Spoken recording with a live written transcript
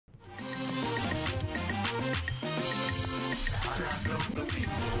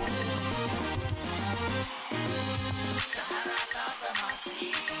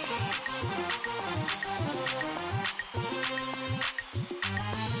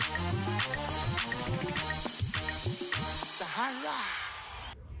Sahara.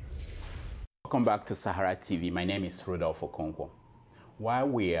 Welcome back to Sahara TV. My name is Rudolf Okonkwo. While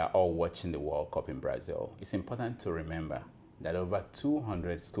we are all watching the World Cup in Brazil, it's important to remember that over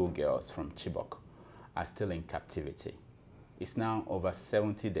 200 schoolgirls from Chibok are still in captivity. It's now over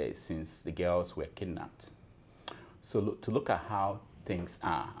 70 days since the girls were kidnapped. So to look at how things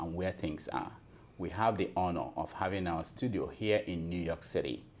are and where things are, we have the honor of having our studio here in New York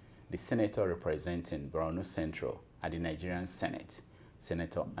City, the senator representing Borno Central at the Nigerian Senate,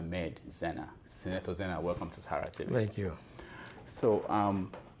 Senator Ahmed Zanna. Senator Zanna, welcome to Sahara TV. Thank you. So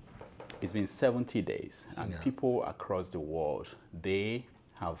it's been 70 days, and people across the world, they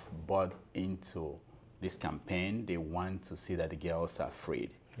have bought into this campaign. They want to see that the girls are freed.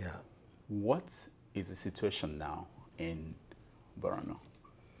 Yeah. What is the situation now in Borno?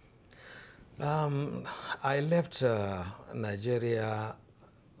 I left Nigeria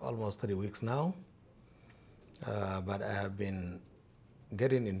almost 3 weeks now, but I have been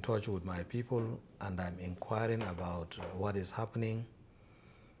getting in touch with my people, and I'm inquiring about what is happening,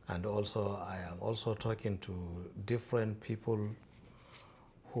 and also I am also talking to different people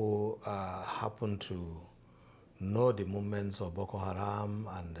who happen to know the movements of Boko Haram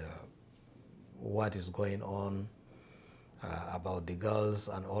and what is going on about the girls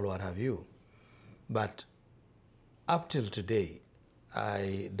and all what have you. But up till today,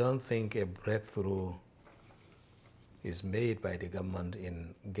 I don't think a breakthrough is made by the government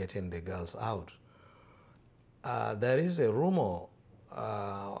in getting the girls out. There is a rumor,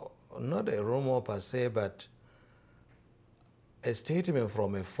 not a rumor per se, but a statement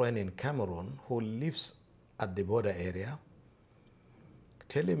from a friend in Cameroon who lives at the border area,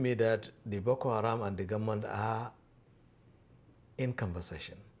 telling me that the Boko Haram and the government are in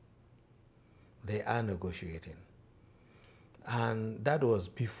conversation. They are negotiating. And that was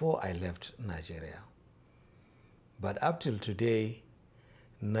before I left Nigeria. But up till today,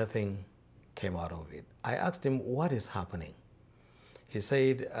 nothing came out of it. I asked him, what is happening? He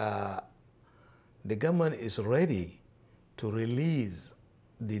said, the government is ready to release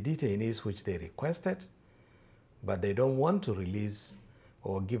the detainees which they requested, but they don't want to release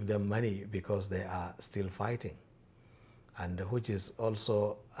or give them money because they are still fighting. And which is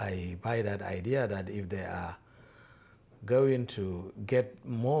also, I buy that idea that if they are going to get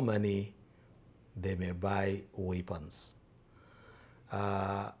more money, they may buy weapons.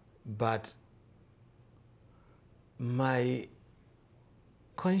 But my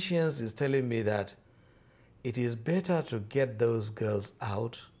conscience is telling me that it is better to get those girls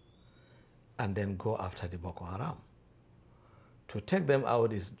out and then go after the Boko Haram. To take them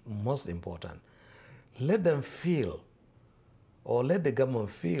out is most important. Let them feel, or let the government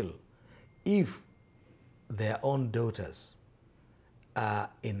feel, if their own daughters are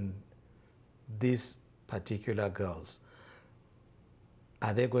in these particular girls,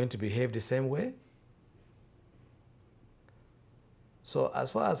 are they going to behave the same way? So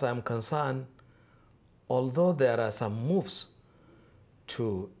as far as I'm concerned, although there are some moves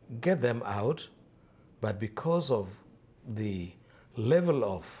to get them out, but because of the level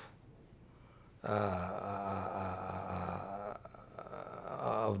of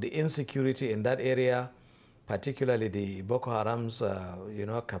the insecurity in that area, particularly the Boko Haram's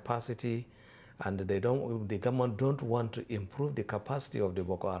capacity, and the government don't want to improve the capacity of the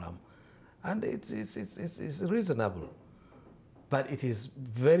Boko Haram, and it's reasonable. But it is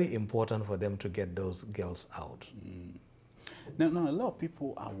very important for them to get those girls out. Now, a lot of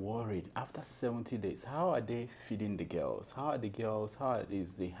people are worried. After 70 days, how are they feeding the girls? How are the girls? How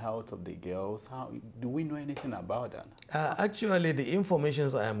is the health of the girls? How do we know anything about that? Actually, the information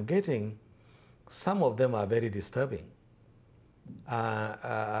I am getting, some of them are very disturbing.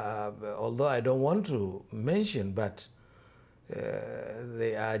 Although I don't want to mention, but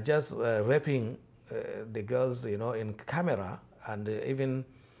they are just raping the girls, in camera, and even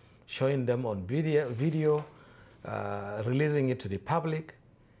showing them on video, releasing it to the public.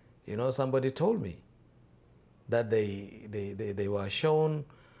 Somebody told me that they were shown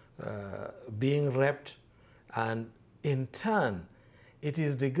being raped, and in turn, it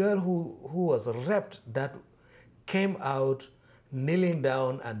is the girl who was raped that came out kneeling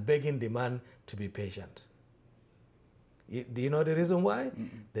down and begging the man to be patient. Do you know the reason why? Mm-hmm.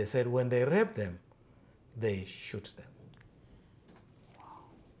 They said when they rape them, they shoot them. Wow.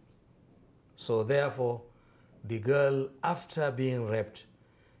 So therefore, the girl, after being raped,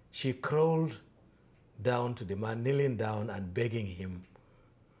 she crawled down to the man, kneeling down and begging him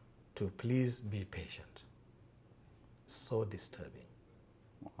to please be patient. So disturbing.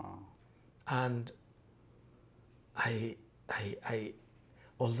 Wow. And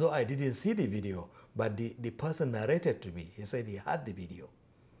although I didn't see the video, but the person narrated to me. He said he had the video.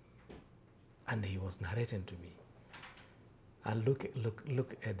 And he was narrating to me. And look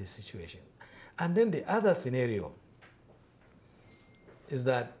at the situation. And then the other scenario is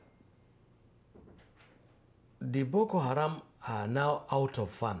that the Boko Haram are now out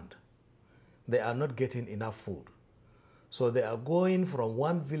of fund. They are not getting enough food. So they are going from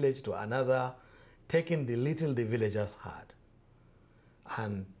one village to another, taking the little the villagers had.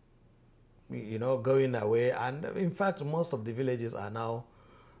 And, you know, going away. And in fact, most of the villages are now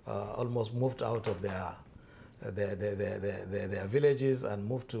almost moved out of their villages and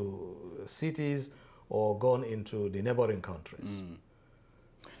moved to cities or gone into the neighboring countries. Mm.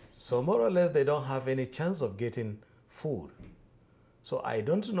 So more or less, they don't have any chance of getting food. So I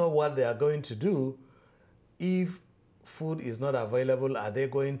don't know what they are going to do if food is not available. Are they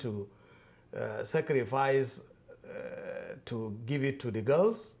going to sacrifice to give it to the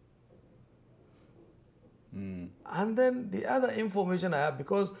girls? Mm. And then the other information I have,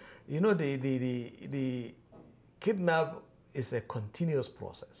 because you know the kidnap is a continuous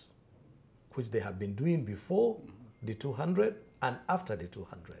process, which they have been doing before the 200 and after the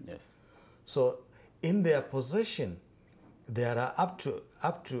 200. Yes. So in their possession, there are up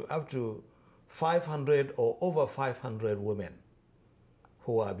to 500 or over 500 women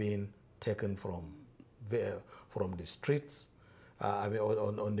who are being taken from the streets, I mean,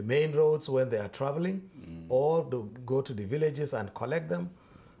 on the main roads when they are traveling, or to go to the villages and collect them,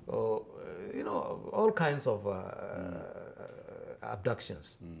 or, you know, all kinds of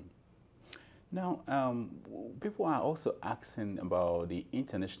abductions. Now, people are also asking about the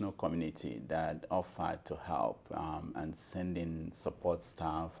international community that offered to help and sending support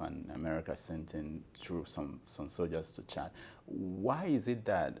staff, and America sent in through some soldiers to Chad. Why is it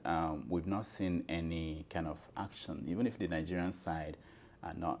that we've not seen any kind of action, even if the Nigerian side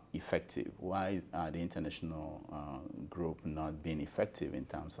are not effective? Why are the international group not being effective in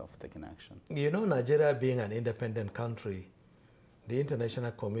terms of taking action? You know, Nigeria being an independent country, the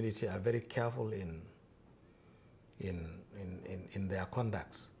international community are very careful in their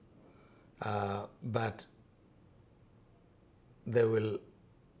conducts, but they will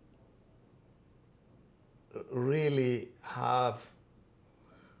really have,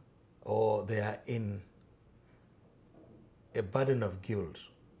 or they are in a burden of guilt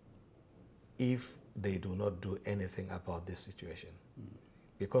if they do not do anything about this situation,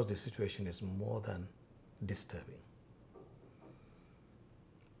 because the situation is more than disturbing.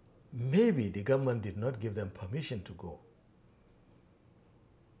 Maybe the government did not give them permission to go.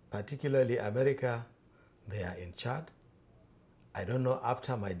 Particularly America, they are in Chad. I don't know,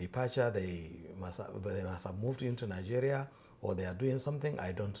 after my departure, they must have moved into Nigeria, or they are doing something,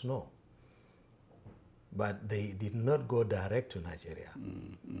 I don't know. But they did not go direct to Nigeria.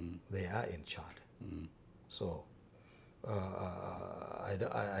 They are in Chad. So I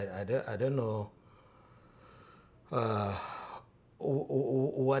don't know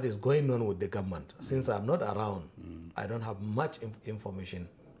what is going on with the government. Since I'm not around, I don't have much information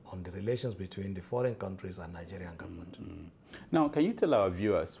on the relations between the foreign countries and Nigerian government. Now, can you tell our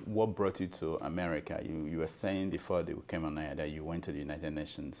viewers what brought you to America? You were saying before they came on air that you went to the United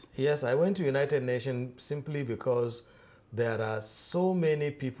Nations. Yes, I went to United Nations simply because there are so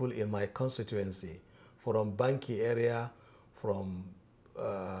many people in my constituency, from Banki area, from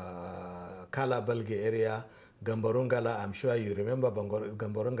Kalabalgi area, Gambarungala. I'm sure you remember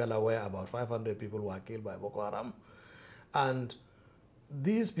Gambarungala, where about 500 people were killed by Boko Haram. And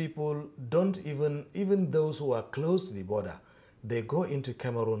these people don't even those who are close to the border, they go into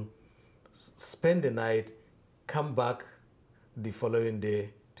Cameroon, spend the night, come back the following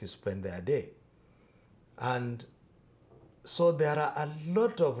day to spend their day. And so there are a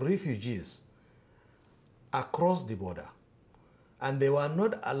lot of refugees across the border, and they were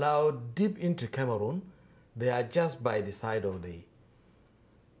not allowed deep into Cameroon. They are just by the side of the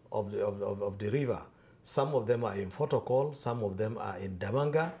river. Some of them are in Fotokol, some of them are in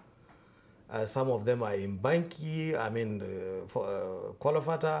Damanga, some of them are in Banki,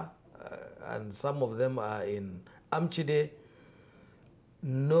 Kolofata, and some of them are in Amchide.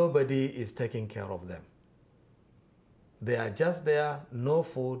 Nobody is taking care of them. They are just there, no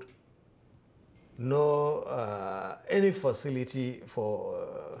food, no any facility for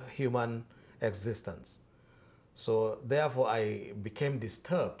human existence. So therefore I became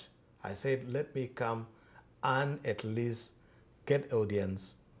disturbed. I said, let me come and at least get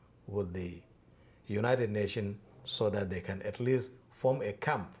audience with the United Nations so that they can at least form a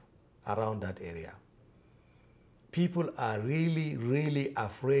camp around that area. People are really, really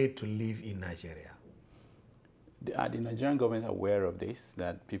afraid to live in Nigeria. Are the Nigerian government aware of this,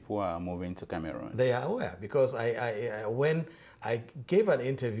 that people are moving to Cameroon? They are aware, because when I gave an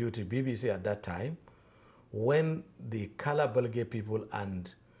interview to BBC at that time, when the Kala Belge people and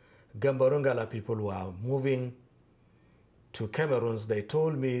Gambarungala people were moving to Cameroon, they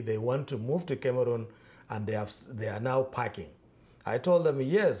told me they want to move to Cameroon and they are now packing. I told them,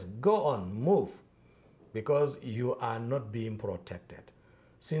 yes, go on, move, because you are not being protected.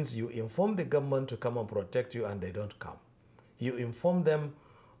 Since you inform the government to come and protect you and they don't come. You inform them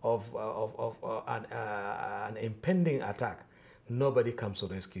of an impending attack, nobody comes to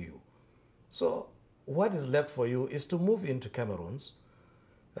rescue you. So what is left for you is to move into Cameroon,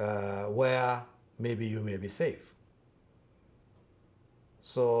 where maybe you may be safe.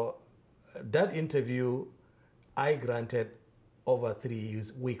 So that interview I granted over 3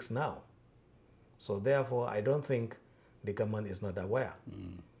 weeks now. So therefore, I don't think the government is not aware.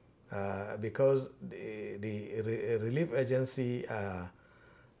 Because the relief agency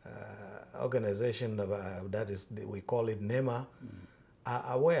organization, that is, we call it NEMA, are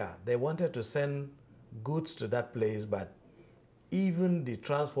aware. They wanted to send goods to that place, but even the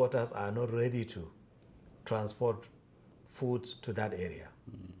transporters are not ready to transport foods to that area.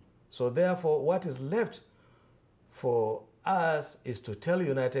 So therefore, what is left for us is to tell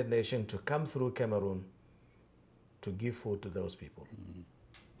United Nations to come through Cameroon to give food to those people.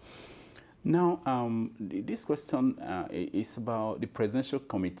 Now, this question is about the presidential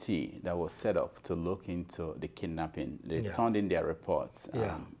committee that was set up to look into the kidnapping. They turned in their reports,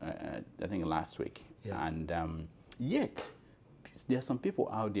 I think last week. And yet, there are some people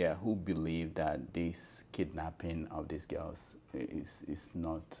out there who believe that this kidnapping of these girls is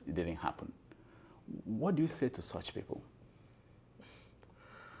not, it didn't happen. What do you say to such people?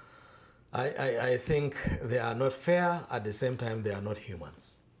 I think they are not fair, at the same time they are not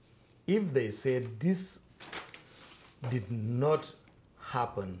humans. If they say this did not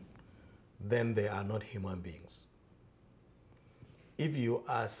happen, then they are not human beings. If you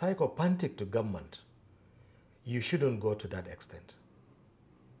are psychopathic to government, you shouldn't go to that extent,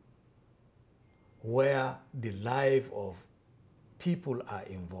 where the life of people are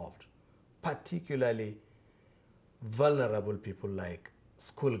involved, particularly vulnerable people like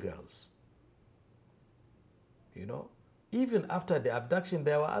schoolgirls. You know, even after the abduction,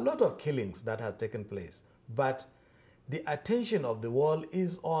 there were a lot of killings that have taken place. But the attention of the world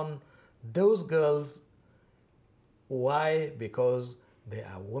is on those girls. Why? Because they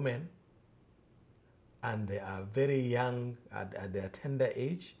are women and they are very young at their tender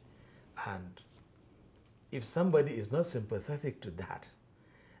age. And if somebody is not sympathetic to that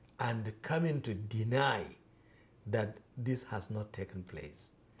and coming to deny that this has not taken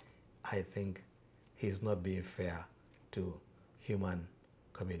place, I think he's not being fair to human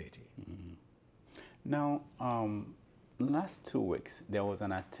community. Now, last 2 weeks, there was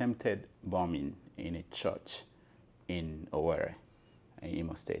an attempted bombing in a church in Owerri, in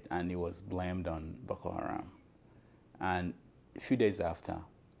Imo State, and it was blamed on Boko Haram. And a few days after,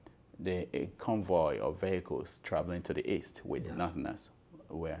 a convoy of vehicles traveling to the east with northerners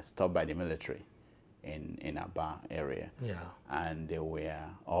were stopped by the military in Aba area. And they were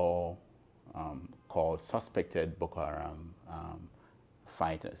all called suspected Boko Haram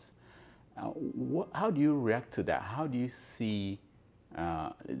fighters. How do you react to that? How do you see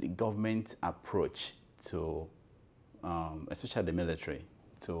the government approach to, especially the military,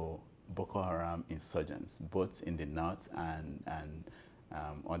 to Boko Haram insurgents, both in the north and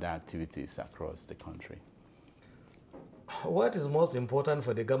other activities across the country? What is most important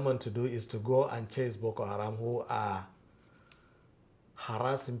for the government to do is to go and chase Boko Haram, who are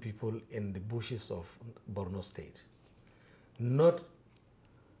harassing people in the bushes of Borno State, not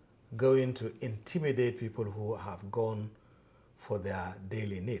going to intimidate people who have gone for their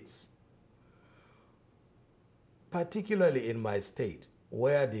daily needs. Particularly in my state,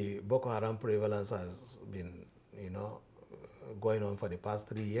 where the Boko Haram prevalence has been, going on for the past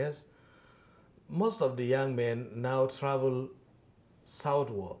 3 years, most of the young men now travel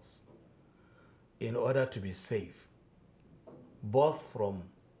southwards in order to be safe, both from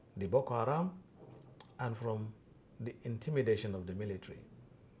the Boko Haram and from the intimidation of the military.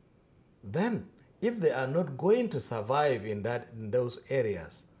 Then, if they are not going to survive in those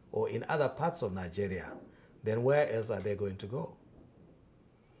areas or in other parts of Nigeria, then where else are they going to go?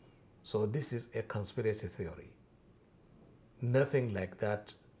 So this is a conspiracy theory. Nothing like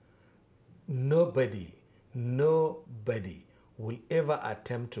that. Nobody will ever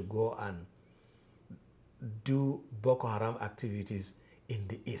attempt to go and do Boko Haram activities in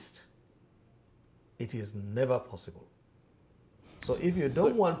the east. It is never possible. So if you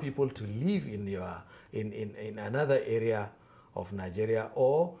don't want people to live in your in another area of Nigeria,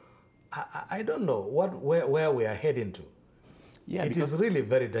 or I don't know where we are heading to. Yeah, it is really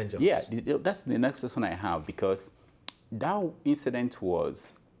very dangerous. Yeah, that's the next question I have, because that incident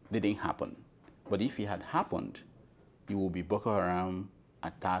didn't happen. But if it had happened, it will be Boko Haram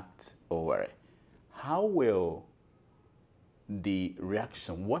attacked over it. How will the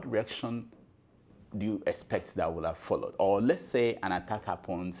reaction, what reaction do you expect that will have followed? Or let's say an attack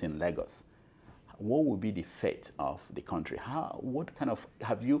happens in Lagos. What would be the fate of the country?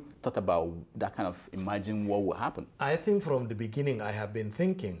 Have you thought about that kind of imagine what will happen? I think from the beginning I have been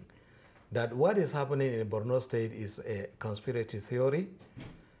thinking that what is happening in Borno State is a conspiracy theory,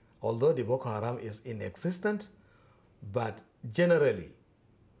 although the Boko Haram is inexistent, but generally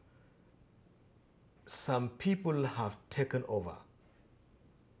some people have taken over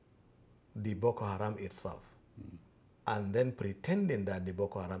the Boko Haram itself, and then pretending that the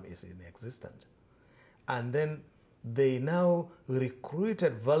Boko Haram is inexistent. And then they now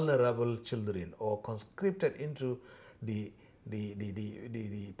recruited vulnerable children or conscripted into the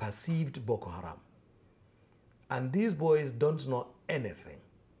perceived Boko Haram. And these boys don't know anything.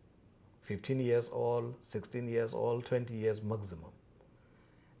 15 years old, 16 years old, 20 years maximum.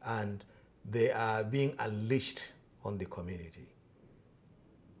 And they are being unleashed on the community,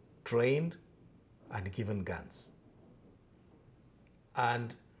 trained and given guns.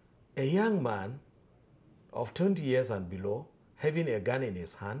 And a young man of 20 years and below, having a gun in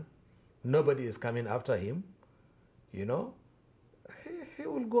his hand, nobody is coming after him, you know, he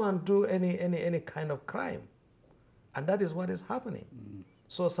will go and do any kind of crime. And that is what is happening.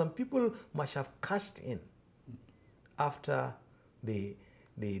 So some people must have cashed in after the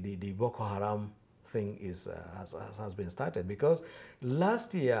Boko Haram thing has been started. Because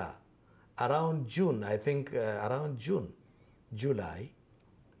last year, around June, I think around June, July,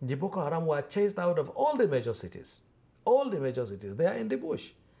 the Boko Haram were chased out of all the major cities. All the major cities, they are in the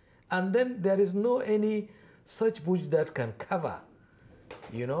bush. And then there is no any such bush that can cover,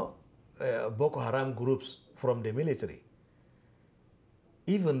 you know, Boko Haram groups from the military.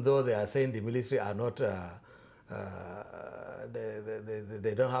 Even though they are saying the military are not,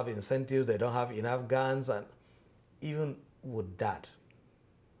 they don't have incentives, they don't have enough guns, and even with that,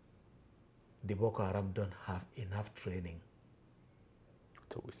 the Boko Haram don't have enough training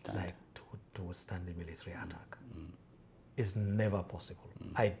to withstand, to withstand the military attack. It's never possible.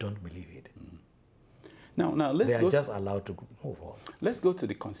 I don't believe it. Now they are just allowed to move on. Let's go to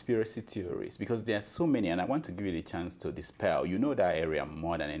the conspiracy theories, because there are so many, and I want to give you the chance to dispel. You know that area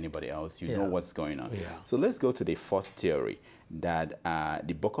more than anybody else. You know what's going on. So let's go to the first theory, that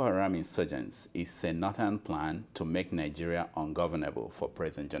the Boko Haram insurgents is a northern plan to make Nigeria ungovernable for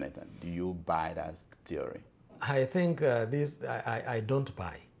President Jonathan. Do you buy that theory? I think I don't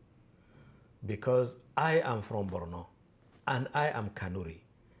buy, because I am from Borno and I am Kanuri.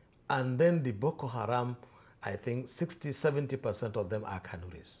 And then the Boko Haram, I think 60–70% of them are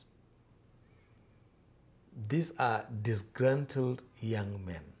Kanuris. These are disgruntled young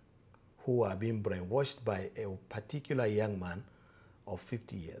men who are being brainwashed by a particular young man of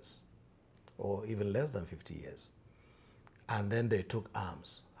 50 years, or even less than 50 years. And then they took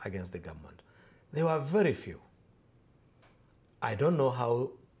arms against the government. There were very few. I don't know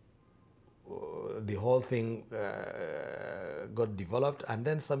how the whole thing got developed, and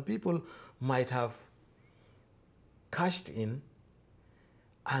then some people might have cashed in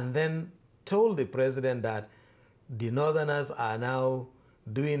and then told the president that the northerners are now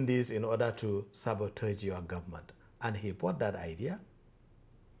doing this in order to sabotage your government. And he bought that idea,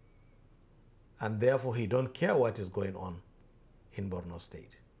 and therefore he don't care what is going on in Borno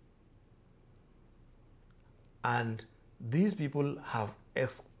State. And these people have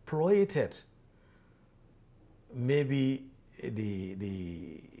exploited maybe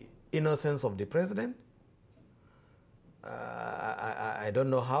the innocence of the president. I don't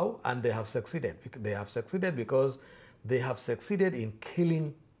know how, and they have succeeded. They have succeeded because they have succeeded in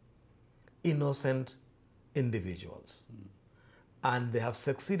killing innocent individuals. And they have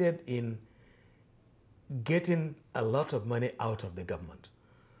succeeded in getting a lot of money out of the government,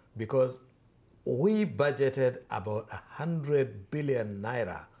 because we budgeted about 100 billion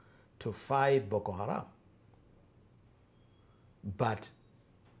naira to fight Boko Haram. But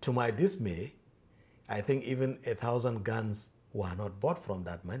to my dismay, I think even 1,000 guns were not bought from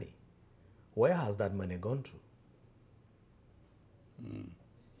that money. Where has that money gone to?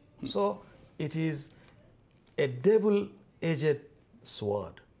 So it is a double-edged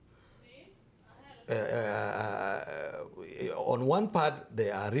sword. On one part, they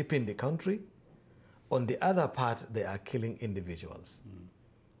are ripping the country. On the other part, they are killing individuals,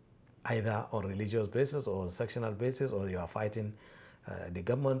 either on religious basis or on sectional basis, or you are fighting the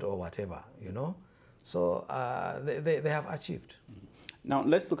government or whatever, you know. So they have achieved. Now,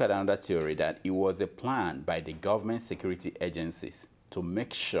 let's look at another theory, that it was a plan by the government security agencies to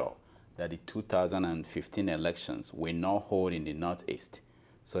make sure that the 2015 elections were not held in the Northeast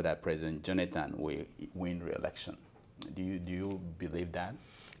so that President Jonathan will win re-election. Do you believe that?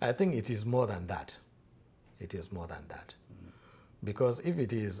 I think it is more than that. It is more than that. Because if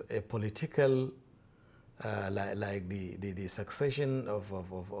it is a political, like the succession or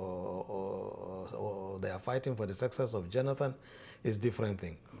they are fighting for the success of Jonathan, is different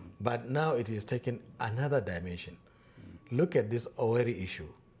thing. But now it is taking another dimension. Look at this Oweri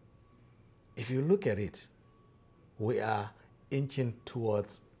issue. If you look at it, we are inching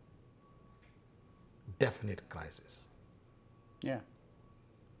towards definite crisis. Yeah.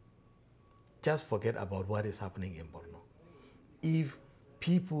 Just forget about what is happening in Borno. If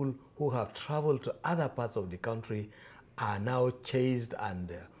people who have traveled to other parts of the country are now chased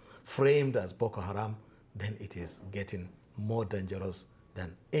and framed as Boko Haram, then it is getting more dangerous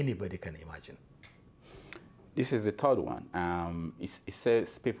than anybody can imagine. This is the third one. It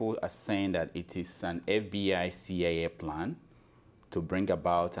says people are saying that it is an FBI-CIA plan to bring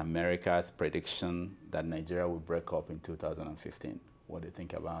about America's prediction that Nigeria will break up in 2015. What do you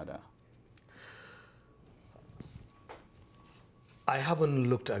think about that? I haven't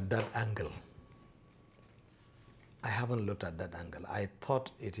looked at that angle. I haven't looked at that angle. I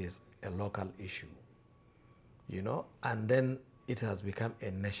thought it is a local issue, you know, and then it has become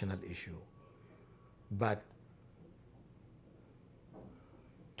a national issue. But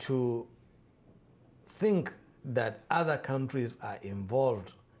to think that other countries are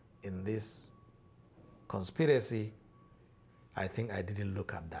involved in this conspiracy, I think I didn't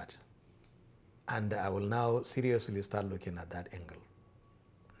look at that. And I will now seriously start looking at that angle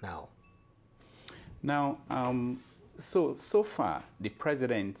now. Now, so far, the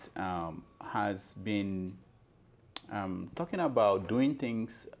president has been talking about doing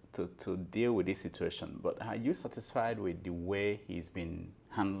things to deal with this situation, but are you satisfied with the way he's been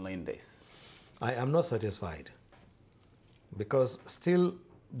handling this? I am not satisfied, because still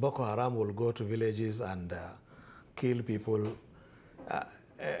Boko Haram will go to villages and kill people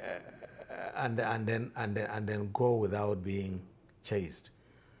and then go without being chased.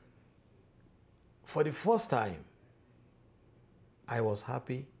 For the first time, I was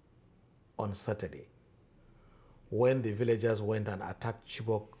happy on Saturday when the villagers went and attacked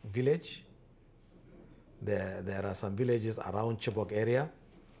Chibok village. There are some villages around Chibok area,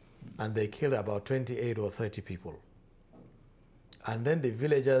 and they killed about 28 or 30 people. And then the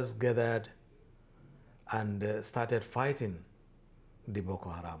villagers gathered and started fighting the Boko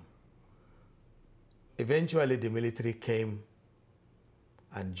Haram. Eventually, the military came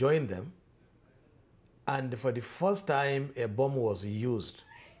and joined them, and for the first time, a bomb was used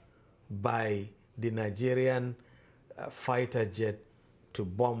by the Nigerian fighter jet to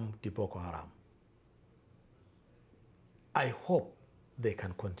bomb the Boko Haram. I hope they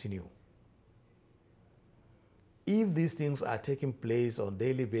can continue. If these things are taking place on a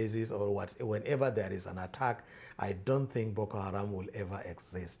daily basis or whenever there is an attack, I don't think Boko Haram will ever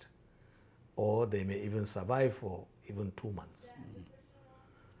exist. Or they may even survive for even 2 months.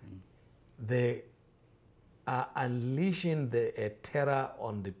 They are unleashing a terror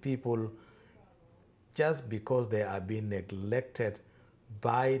on the people just because they are being neglected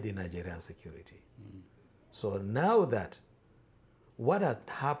by the Nigerian security. So now that what had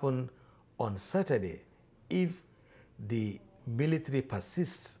happened on Saturday, if the military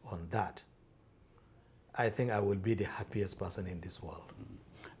persists on that, I think I will be the happiest person in this world.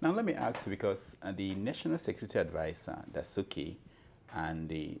 Now let me ask, because the National Security Advisor, Dasuki, and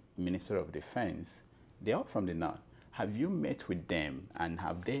the Minister of Defense, they are from the North. Have you met with them, and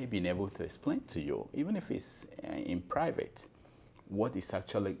have they been able to explain to you, even if it's in private, what is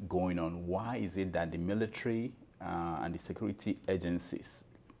actually going on? Why is it that the military and the security agencies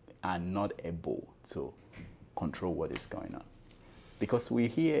are not able to control what is going on? Because we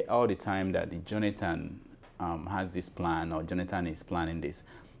hear all the time that the Jonathan has this plan, or Jonathan is planning this,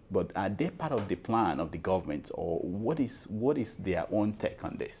 but are they part of the plan of the government, or what is their own take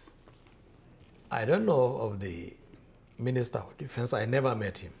on this? I don't know of the Minister of Defense. I never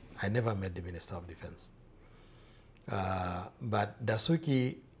met him. I never met the Minister of Defense. But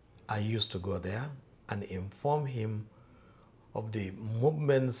Dasuki, I used to go there and inform him of the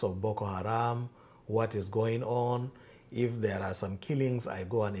movements of Boko Haram, what is going on. If there are some killings, I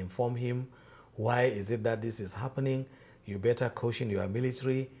go and inform him. Why is it that this is happening? You better caution your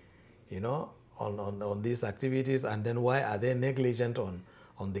military, you know. on these activities, and then why are they negligent on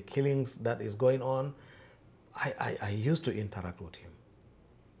the killings that is going on? I used to interact with him.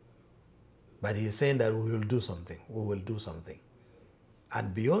 But he's saying that we will do something, we will do something.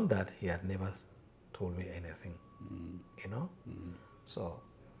 And beyond that, he had never told me anything, you know? So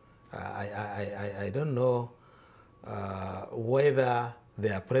I don't know whether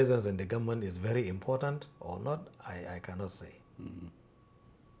their presence in the government is very important or not. I cannot say.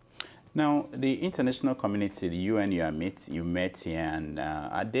 Now, the international community, the UN you met here, and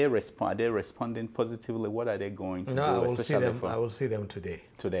are they responding positively? What are they going to do? I will see them. I will see them today.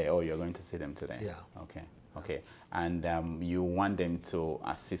 Today? Oh, you're going to see them today? Yeah. Okay. Okay. And you want them to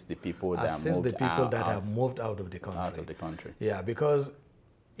assist the people that have moved out of the country. Out of the country. Yeah, because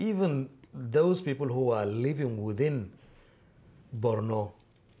even those people who are living within Borno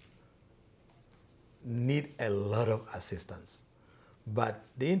need a lot of assistance. But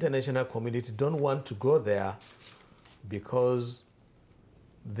the international community don't want to go there because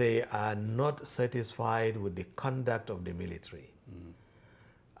they are not satisfied with the conduct of the military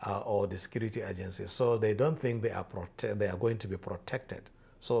or the security agencies. So they don't think they are going to be protected.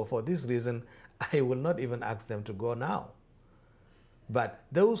 So for this reason, I will not even ask them to go now. But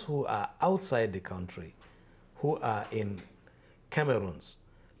those who are outside the country, who are in Cameroons,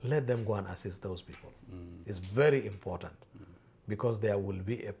 let them go and assist those people. It's very important. Because there will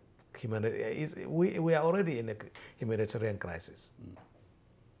be a humanitarian, we are already in a humanitarian crisis.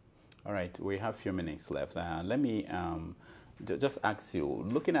 All right, we have a few minutes left. Let me just ask you,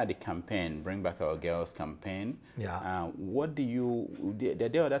 looking at the campaign, Bring Back Our Girls campaign, what are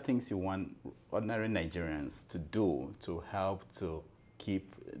there other things you want ordinary Nigerians to do to help to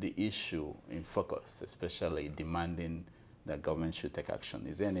keep the issue in focus, especially demanding that government should take action?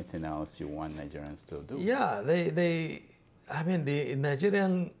 Is there anything else you want Nigerians to do? Yeah, I mean, the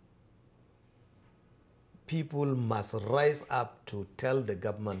Nigerian people must rise up to tell the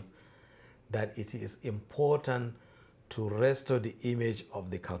government that it is important to restore the image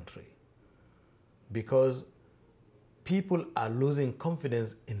of the country, because people are losing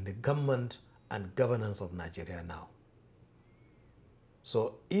confidence in the government and governance of Nigeria now.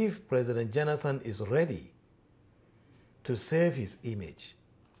 So if President Jonathan is ready to save his image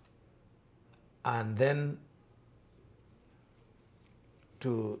and then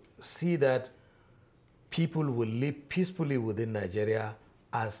to see that people will live peacefully within Nigeria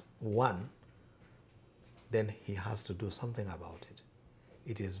as one, then he has to do something about it.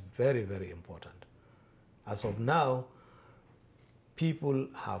 It is very, very important. As of now, people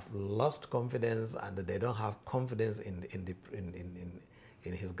have lost confidence and they don't have confidence in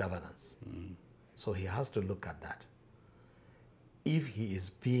his governance. So he has to look at that. If he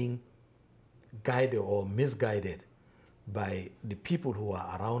is being guided or misguided by the people who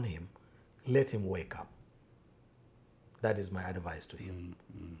are around him, let him wake up. That is my advice to him.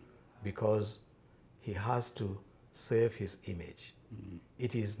 Because he has to save his image.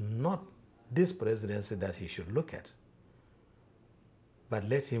 It is not this presidency that he should look at, but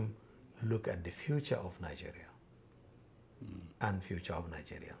let him look at the future of Nigeria and future of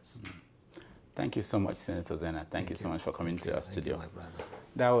Nigerians. Thank you so much, Senator Zanna. Thank you so much for coming to our studio. Thank you, my brother.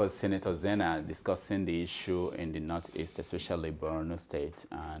 That was Senator Zanna discussing the issue in the Northeast, especially Borno State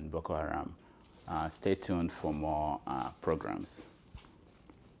and Boko Haram. Stay tuned for more programs.